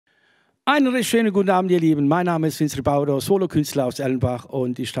Einen recht schönen guten Abend, ihr Lieben. Mein Name ist Ribaudo, Solokünstler aus Erlenbach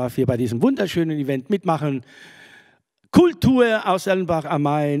und ich darf hier bei diesem wunderschönen Event mitmachen. Kultur aus Erlenbach am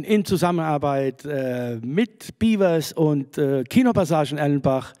Main in Zusammenarbeit mit Beavers und Kinopassagen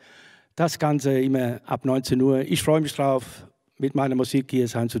Erlenbach. Das Ganze immer ab 19 Uhr. Ich freue mich drauf, mit meiner Musik hier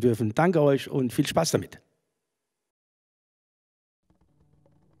sein zu dürfen. Danke euch und viel Spaß damit.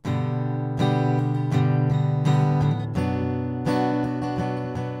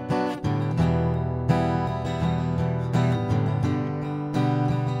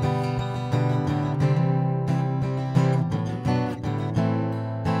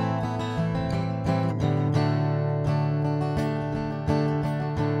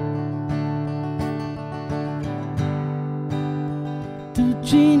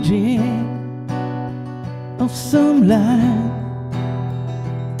 Changing of sunlight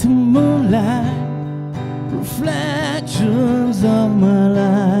to moonlight, reflections of my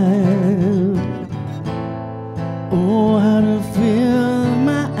life. Oh, how to fill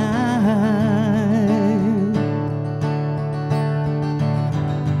my eyes.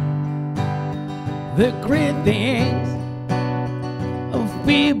 The great things of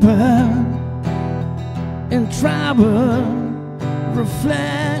people in trouble,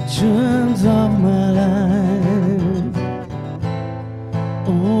 reflections of my life.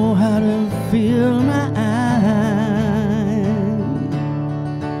 Oh, how to feel my eyes.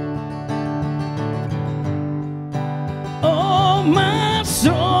 Oh, my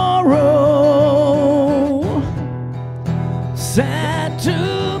sorrow, sad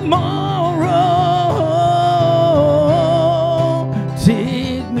tomorrow.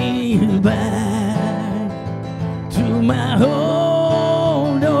 Take me back to my home.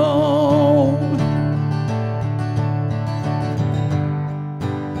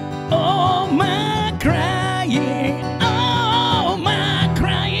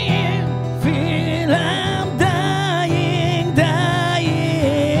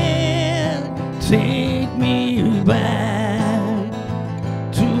 Take me back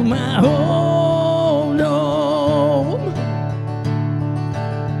to my home, home.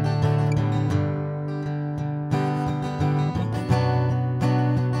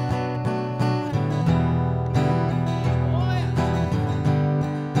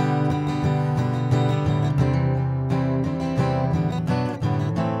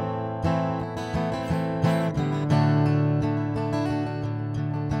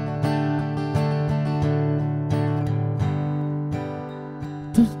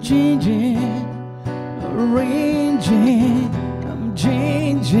 Changing, arranging, I'm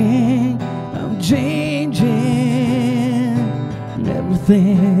changing, I'm changing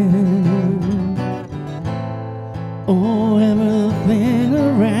everything. Oh, everything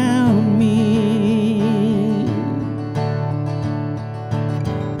around me.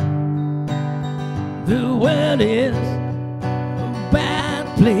 The world is a bad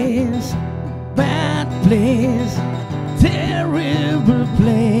place, terrible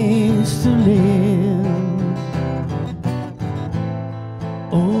place to live.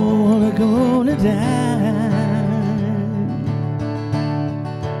 Oh, I'm gonna die.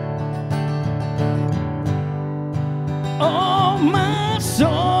 Oh, my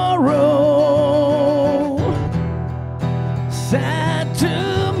sorrow, sad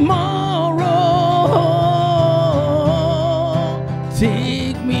tomorrow.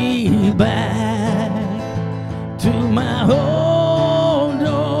 Take me back to my home.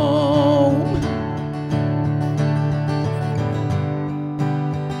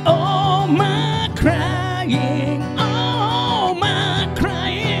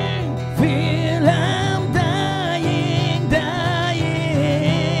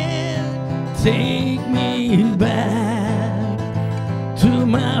 Take me back to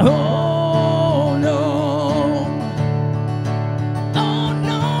my home, no. Oh,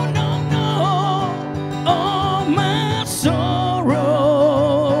 no, no, no. Oh, my sorrow,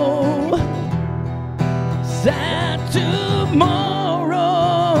 sad tomorrow.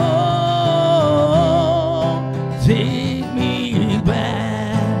 Take me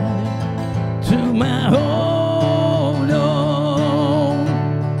back to my home.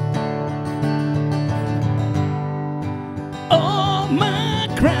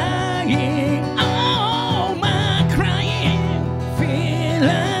 Crying,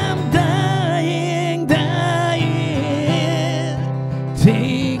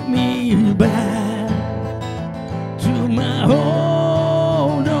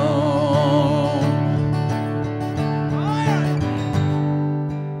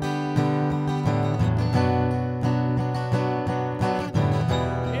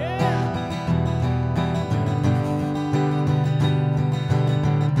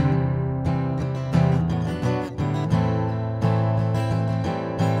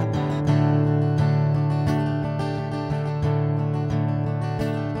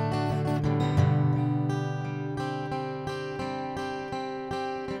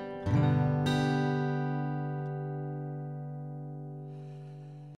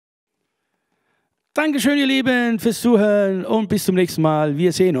 Dankeschön, ihr Lieben, fürs Zuhören und bis zum nächsten Mal.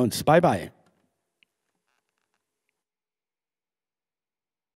 Wir sehen uns. Bye, bye.